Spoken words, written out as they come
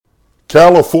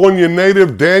California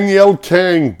native Danielle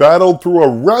Kang battled through a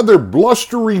rather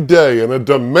blustery day in a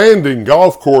demanding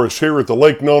golf course here at the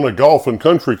Lake Nona Golf and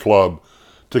Country Club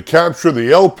to capture the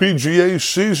LPGA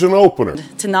season opener.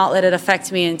 To not let it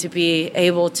affect me and to be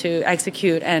able to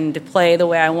execute and to play the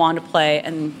way I want to play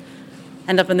and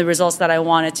end up in the results that I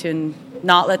wanted to and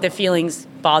not let the feelings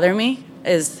bother me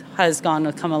has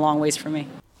come a long ways for me.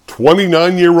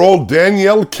 29-year-old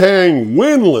Danielle Kang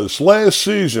winless last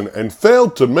season and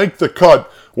failed to make the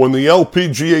cut when the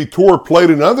LPGA Tour played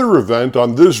another event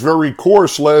on this very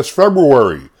course last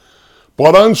February.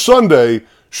 But on Sunday,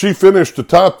 she finished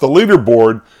atop the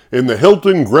leaderboard in the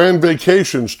Hilton Grand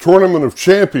Vacations Tournament of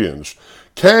Champions.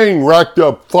 Kang racked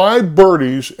up 5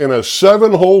 birdies in a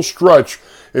 7-hole stretch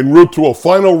en route to a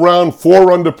final round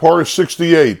 4 under par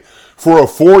 68 for a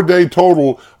 4-day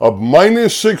total of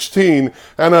 -16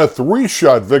 and a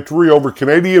 3-shot victory over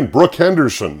Canadian Brooke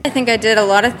Henderson. I think I did a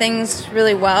lot of things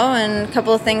really well, and a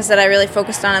couple of things that I really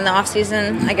focused on in the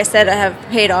off-season, like I said, have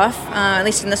paid off, at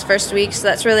least in this first week, so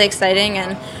that's really exciting.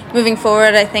 And moving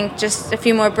forward, I think just a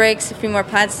few more breaks, a few more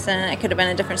putts, and it could have been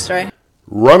a different story.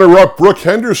 Runner-up Brooke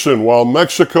Henderson, while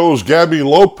Mexico's Gabby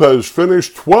Lopez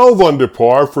finished 12 under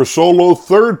par for solo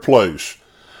 3rd place.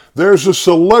 There's a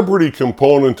celebrity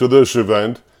component to this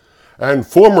event, and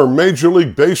former Major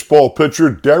League Baseball pitcher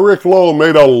Derek Lowe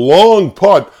made a long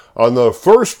putt on the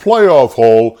first playoff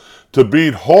hole to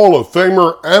beat Hall of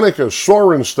Famer Annika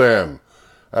Sorenstam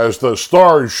as the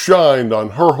stars shined on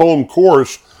her home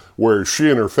course where she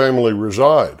and her family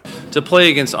reside. To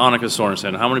play against Annika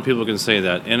Sorenstam, how many people can say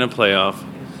that in a playoff,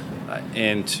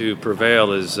 and to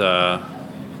prevail it was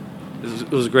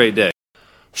a great day.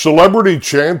 Celebrity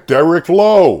champ Derek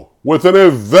Lowe with an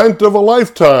event of a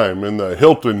lifetime in the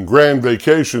Hilton Grand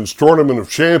Vacations Tournament of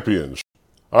Champions.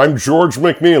 I'm George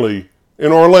McNeely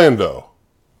in Orlando.